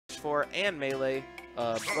4 and Melee.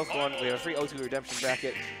 Both going. We have a free O2 redemption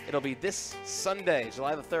bracket. It'll be this Sunday,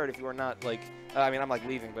 July the 3rd. If you are not like, I mean, I'm like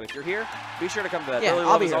leaving, but if you're here, be sure to come to that. Yeah, Early I'll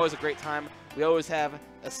Love be is here. always a great time. We always have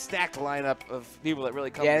a stacked lineup of people that really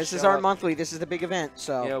come. Yeah, and this is show our up. monthly. This is the big event.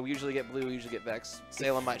 So You know, we usually get Blue, we usually get Vex.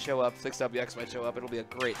 Salem might show up. 6WX might show up. It'll be a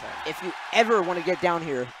great time. if you ever want to get down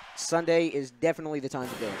here, Sunday is definitely the time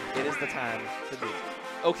to do it. It is the time to do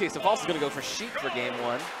it. Okay, so False is going to go for Sheik for game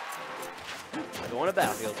 1. Going to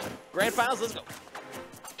Battlefield. Grand Finals, let's go.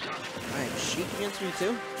 All right, Sheik against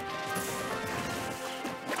Mewtwo.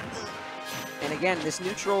 And again, this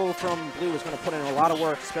neutral from Blue is going to put in a lot of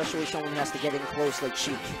work, especially someone who has to get in close like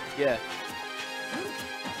Sheik. Yeah.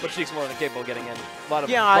 But Sheik's more than capable of getting in. A lot of,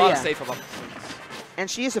 Yeah, lot yeah. of safe above. And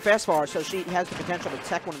she is a fast faller, so she has the potential to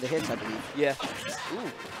tech one of the hits, I believe. Yeah.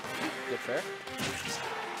 Ooh. Good fair.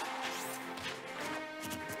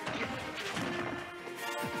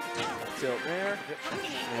 Tilt there. Yep.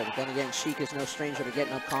 Yeah, but then again, Sheik is no stranger to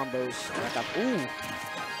getting up combos. Back up. Ooh,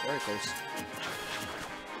 very close.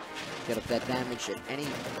 Get up that damage at any,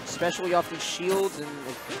 especially off these shields, and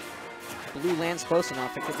if Blue lands close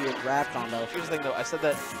enough, it could be a grab combo. Here's the thing, though. I said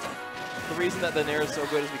that the reason that the Nair is so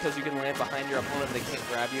good is because you can land behind your opponent and they can't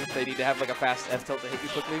grab you. They need to have like a fast F tilt to hit you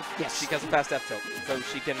quickly. Yes. Sheik has a fast F tilt, so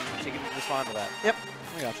she can respond to that. Yep,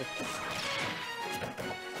 I gotcha.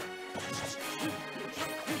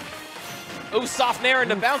 Oh, soft Nair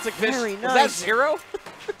into bouncing fish. very Was that nice. 0?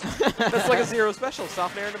 That's like a 0 special.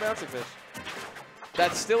 Soft Nair into bouncing fish.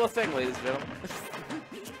 That's still a thing, ladies and gentlemen.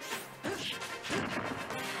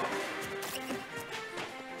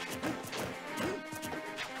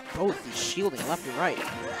 Both these shielding left and right.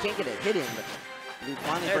 Can't get a hit in, but Blue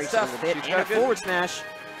finally Yeah, breaks it's it a tough. little bit. She's And a got good. forward smash.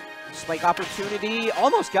 Spike opportunity.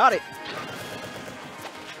 Almost got it.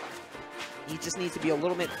 He just needs to be a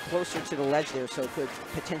little bit closer to the ledge there, so it could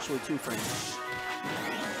potentially two-frame.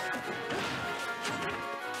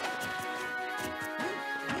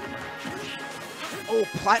 Oh,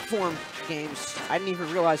 platform games. I didn't even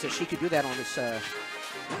realize that she could do that on this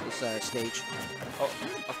stage. Oh,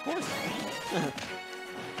 of course.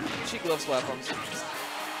 Sheik loves platforms.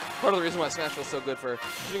 Part of the reason why Smash feels so good for, you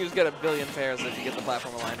can just get a billion pairs if you get the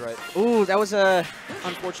platform aligned right. Ooh, that was a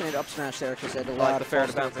unfortunate up smash there because it I allowed like the fair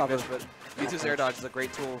to false bouncing cover. fish, but Mewtwo's air dodge is a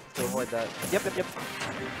great tool to avoid that. Yep, yep, yep.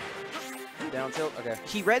 Down tilt, okay.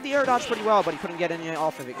 He read the air dodge pretty well, but he couldn't get any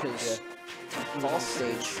off of it because he was on False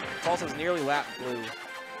stage. False has nearly lapped Blue,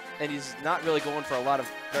 and he's not really going for a lot of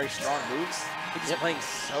very strong moves. He's just playing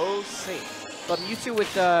so safe. But Mewtwo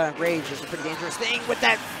with Rage is a pretty dangerous thing with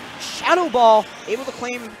that Shadow Ball. Able to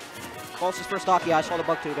claim False's first stock. Yeah, I saw the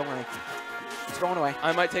bug too, don't worry. It's going away.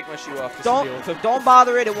 I might take my shoe off just to deal with him. Don't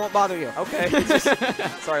bother it, it won't bother you. Okay.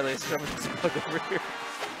 Sorry, ladies and gentlemen. There's a bug over here.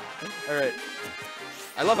 All right.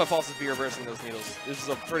 I love how False is be reversing those needles. This is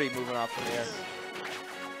a pretty moving option there.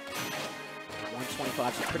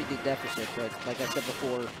 125 is a pretty big deficit, but like I said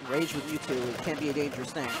before, Rage with Mewtwo, it can be a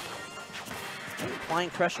dangerous thing. Applying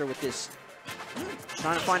pressure with this.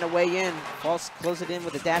 Trying to find a way in. False close it in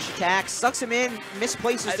with a dash attack. Sucks him in.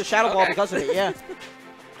 Misplaces the Shadow Ball because of it, yeah.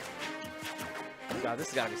 God, this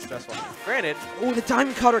has got to be stressful. Granted. Oh, the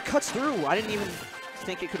Diamond Cutter cuts through. I didn't even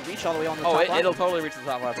think it could reach all the way on the top platform. It'll totally reach the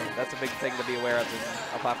top platform. That's a big thing to be aware of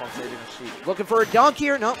in a platform staging a Sheik. Looking for a dunk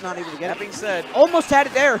here. Nope, not able to get That it. being said, Almost had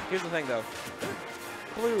it there. here's the thing, though.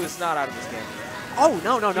 Blue is not out of this game. Oh,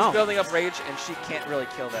 no, no, He's no. building up Rage, and she can't really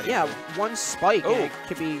kill that Yeah, easily. one spike and Oh. it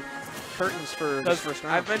could be curtains for this Because first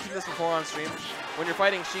round. I've mentioned this before on stream. When you're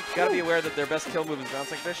fighting Sheik, you gotta be aware that their best kill move is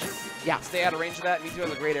bouncing fish. Yeah. Stay out of range of that. Mewtwo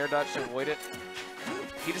has a great air dodge to avoid it.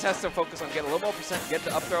 He just has to focus on getting a little more percent, get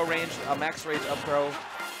to up throw range, a max range up throw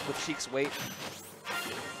with Sheik's weight.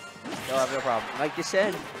 He'll have no problem. Like you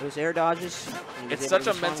said, those air dodges. he was It's able such to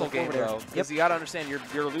a respond mental with game, over there. though. Because you gotta understand,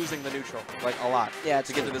 you're losing the neutral, like, a lot. Yeah, it's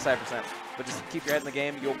to get true. to this high percent. But just keep your head in the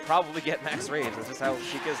game. You'll probably get max range. That's just how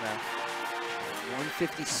Sheik is now.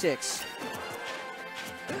 156.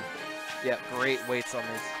 Yeah, great weights on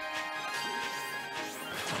these.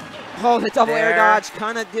 Oh, the double air There. dodge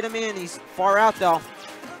kind of did him in. He's far out, though.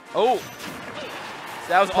 Oh!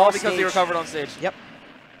 That was all Off because he stage. recovered on stage. Yep.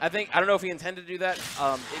 I don't know if he intended to do that.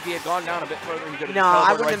 If he had gone down a bit further, he could have No, I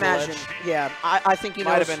teleported wouldn't right to the imagine. ledge. Yeah, I think he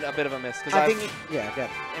knows. Might have been a bit of a miss. Because I think, yeah, good.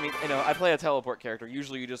 I mean, you know, I play a teleport character.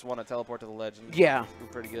 Usually you just want to teleport to the ledge and Yeah. do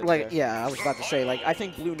pretty good Like, there. yeah, I was about to say, like, I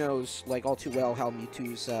think Blue knows, like, all too well how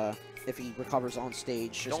Mewtwo's, if he recovers on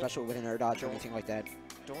stage, especially with an air dodge or anything like that.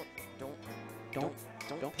 Don't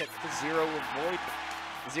Don't. pick the zero with Void.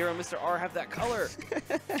 Zero and Mr. R have that color.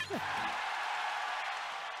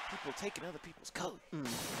 People taking other people's color. 3, 2,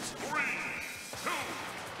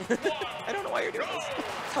 1. I don't know why you're doing this.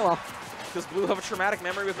 Oh, well. Does Blue have a traumatic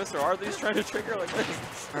memory with Mr. R that he's trying to trigger like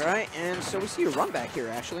this? All right, and so we see a run back here,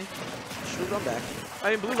 actually. True run back.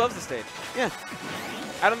 I mean, Blue loves the stage. Yeah.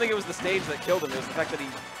 I don't think it was the stage that killed him. It was the fact that he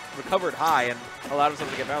recovered high and allowed himself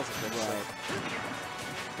to get bouncing.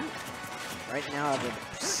 Right. Right now, the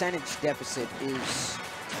percentage deficit is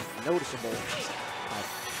noticeable.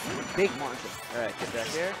 Big margin. All right, get back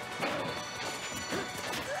here.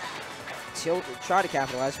 Tilt, try to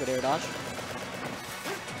capitalize with air dodge.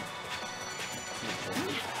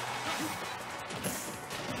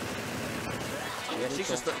 Yeah, Sheik's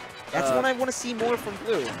just That's what I want to see more from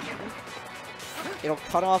Blue. It'll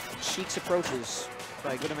cut off Sheik's approaches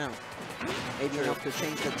by a good amount. Maybe enough to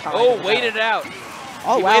change the tide. Oh, waited out.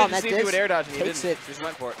 Oh, he wow. Waited to see him do an air dodge and he takes didn't. it. Just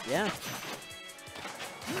went for it. Yeah.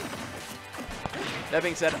 That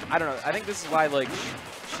being said, I don't know. I think this is why, like,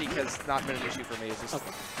 Sheik has not been an issue for me. It's just,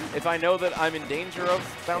 if I know that I'm in danger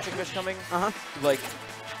of bouncing fish coming, like,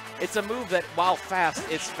 it's a move that, while fast,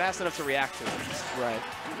 it's fast enough to react to it. Right.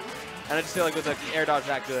 And I just feel like with an air dodge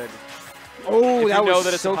that good, oh, if that you know was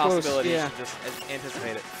that it's so a possibility, close. Yeah. you should just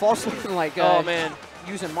anticipate it. False looking like, oh, man.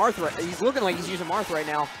 Using Marth right. He's looking like he's using Marth right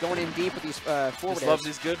now, going in deep with these forward Just loves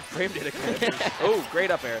these good frame data connections. Oh, great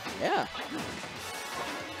up air. Yeah.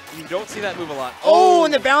 You don't see that move a lot. Oh,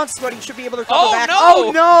 and the bounce, but he should be able to recover back. No!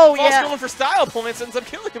 Oh, no! False Yeah. going for style pullments, ends up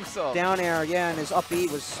killing himself. Down air, yeah, and his up B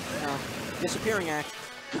was disappearing act.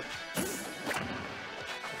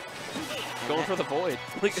 Going for the void.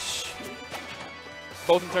 Like,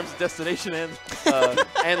 both in terms of destination and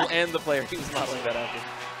and the player. He was modeling that after.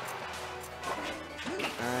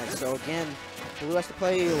 All right, so again, Blue has to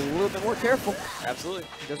play a little bit more careful. Absolutely.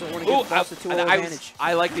 He doesn't want to give False a 2-0 advantage.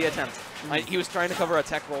 I like the attempt. He was trying to cover a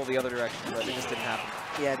tech roll the other direction, but it just didn't happen.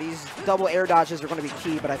 Yeah, these double air dodges are going to be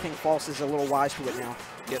key, but I think False is a little wise to it now.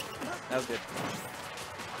 Yep, that was good.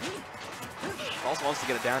 False wants to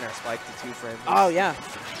get a down air spike to 2 frames. Oh, yeah.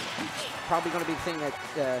 Probably going to be the thing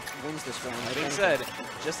that wins this round. That being said,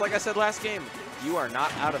 just like I said last game, you are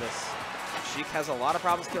not out of this. Sheik has a lot of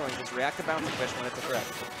problems killing. Just react to bouncing fish when it's a threat.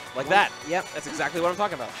 Like that. Yep. That's exactly what I'm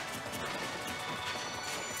talking about.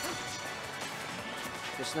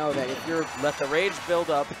 Just know that if you're... Let the rage build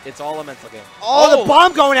up. It's all a mental game. Oh, the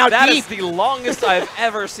bomb going out that deep! That is the longest I've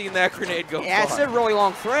ever seen that grenade go Yeah, far. it's a really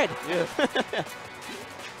long thread. Yeah.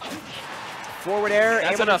 Forward air,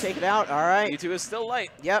 That's able enough. to take it out. All right. Mewtwo is still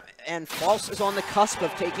light. Yep, and False is on the cusp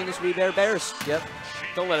of taking his Wii Bear Bears. Yep.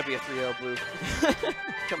 Don't let it be a 3-0 Blue.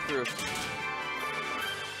 Come through.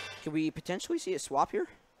 Can we potentially see a swap here?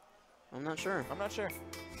 I'm not sure. I'm not sure.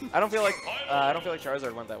 I don't feel like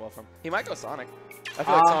Charizard went that well from him. He might go Sonic. I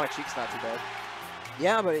feel like Sonic Sheik's not too bad.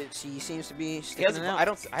 Yeah, but he seems to be sticking it out.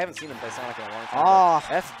 I haven't seen him play Sonic in a long time. Oh,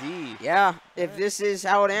 FD. Yeah, if this is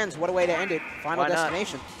how it ends, what a way to end it. Final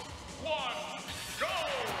destination.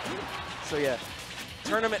 So yeah,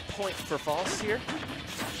 tournament point for False here.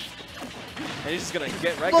 And he's just gonna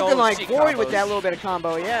get right going. Looking like Sheik Void combos. with that little bit of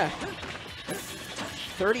combo, yeah.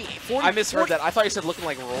 30, 40. I misheard that. I thought you said looking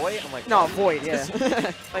like Roy. I'm like, no, Void, yeah.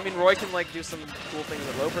 I mean, Roy can like do some cool things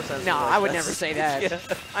at low percentage. No, like, I would never say that. Yeah.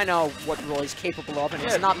 I know what Roy's capable of, and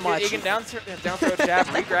it's not much. You can down throw jab,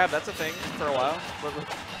 re-grab. That's a thing for a while.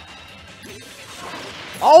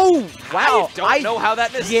 Oh, wow. I don't know how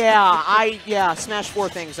that missed. Yeah, Smash 4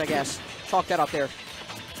 things, I guess. Chalk that up there.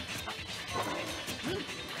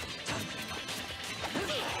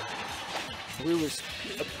 Blue is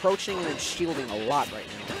approaching and shielding a lot right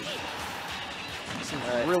now. He's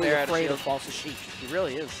really afraid of False's Sheik. He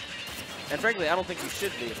really is. And frankly, I don't think you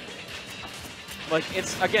should be. Like,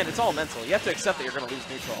 again, it's all mental. You have to accept that you're going to lose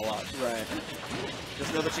neutral a lot. Right.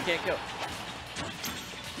 Just know that you can't kill.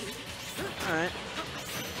 All right.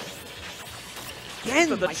 Again,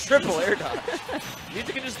 the triple air dodge.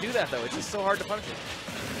 Mewtwo can just do that, though. It's just so hard to punish it.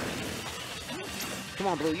 Come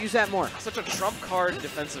on, Blue. Use that more. Such a trump card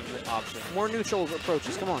defensive option. More neutral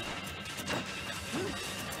approaches. Come on.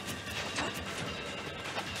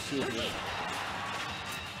 See if we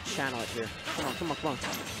channel it here. Come on, come on, come on.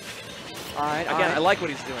 All right. Again, I like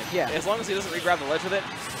what he's doing. Yeah. As long as he doesn't re-grab the ledge with it.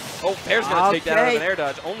 Oh, Bear's going to take that out of an air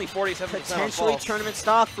dodge. Only 47% potentially tournament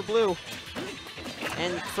stock for Blue.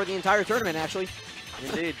 And for the entire tournament, actually.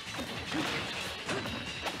 Indeed.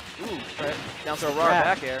 Ooh, right. Down to a raw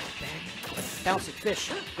back air. Bouncing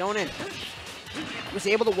fish. Going in. Was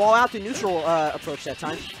able to wall out the neutral approach that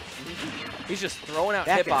time. He's just throwing out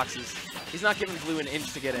hitboxes. He's not giving Blue an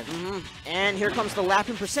inch to get in. And here comes the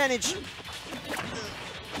lapping percentage.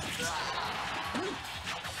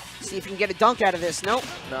 See if you can get a dunk out of this. Nope.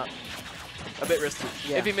 No. A bit risky.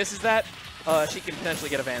 Yeah. If he misses that, she can potentially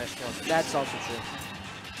get a vanish kill. That's also true.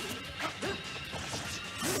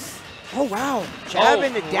 Oh, wow. Jab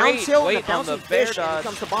into down tilt and a on the bouncing bear fish, and dodge. here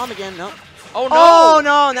comes the bomb again. No. Oh, no! Oh,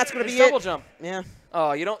 no, and that's going to be double it. jump. Yeah.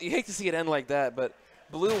 Oh, you hate to see it end like that, but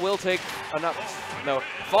Blue will take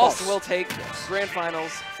False will take grand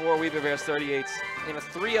finals for Wii Bear B-airs 38 in a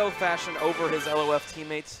 3-0 fashion over his LoF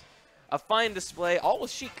teammates. A fine display, all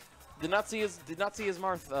with Sheik. Did not see his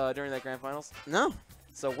Marth during that grand finals. No.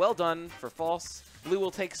 So well done for False. Blue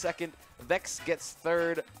will take second. Vex gets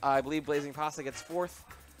third. I believe Blazing Pasta gets fourth.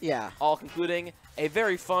 Yeah. All concluding a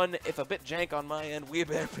very fun, if a bit jank on my end, Wii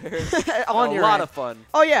Bear B-airs. A lot of fun.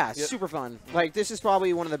 Oh yeah, Yep. super fun. Like this is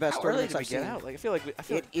probably one of the best tournaments I've seen. Out? Like I feel like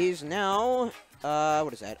it is now.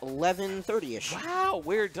 What is that? 11:30ish. Wow,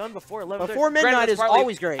 we're done before 11:30. Before midnight is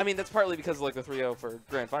always great. I mean, that's partly because of like the 3-0 for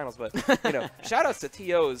grand finals, but shout outs to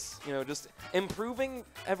TOs. Just improving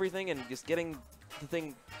everything and just getting the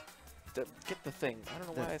thing. Get the thing. I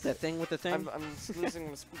don't know why I said the thing with the thing. I'm losing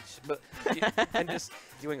my speech, but and just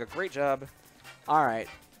doing a great job. All right,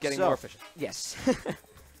 getting more efficient. Yes.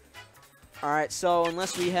 All right. So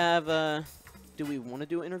unless we have, do we want to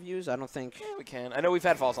do interviews? I don't think. Yeah, we can. I know we've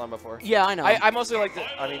had False on before. Yeah, I know. I mostly like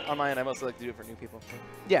to. I mean, on my end, I mostly like to do it for new people.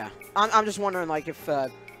 Yeah, I'm just wondering like if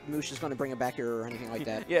Moosh is going to bring it back here or anything like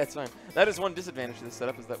that. Yeah, it's fine. That is one disadvantage to this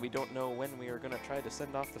setup is that we don't know when we are going to try to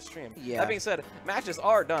send off the stream. Yeah. That being said, matches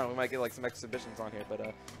are done. We might get like some exhibitions on here, but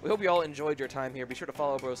we hope you all enjoyed your time here. Be sure to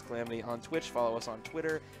follow Bros Calamity on Twitch. Follow us on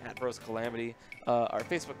Twitter at Bros Calamity. Our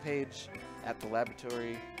Facebook page at The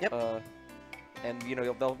Laboratory. Yep. And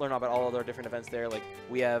they'll learn about all of our different events there. Like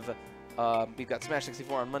we've got Smash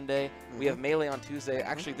 64 on Monday. We have Melee on Tuesday.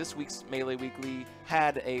 Actually, this week's Melee Weekly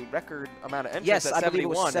had a record amount of entrants at 71. I believe it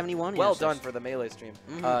was 71. Well yes, done for the Melee stream.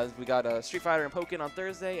 We got Street Fighter and Pokken on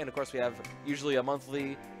Thursday, and of course we have usually a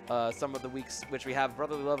monthly some of the weeks, which we have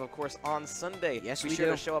Brotherly Love, of course, on Sunday. Yes, Be we sure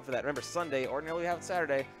do. to show up for that. Remember, Sunday. Ordinarily we have it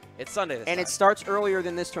Saturday. It's Sunday this and time. it starts earlier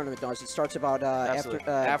than this tournament does. It starts about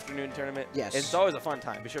afternoon tournament. Yes. It's always a fun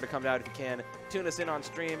time. Be sure to come down if you can. Tune us in on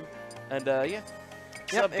stream, and yeah.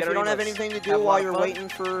 Yep, if you don't have anything to do while you're waiting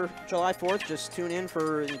for July 4th, just tune in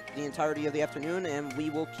for the entirety of the afternoon, and we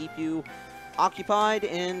will keep you occupied,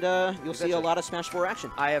 and you'll see a lot of Smash 4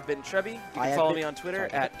 action. I have been Trebby. You can follow me on Twitter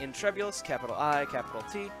at Intrebulous, capital I, capital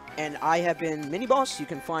T. And I have been Miniboss. You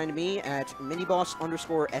can find me at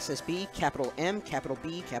Miniboss_SSB, capital M, capital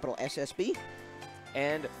B, capital SSB.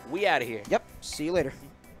 And we out of here. Yep, see you later.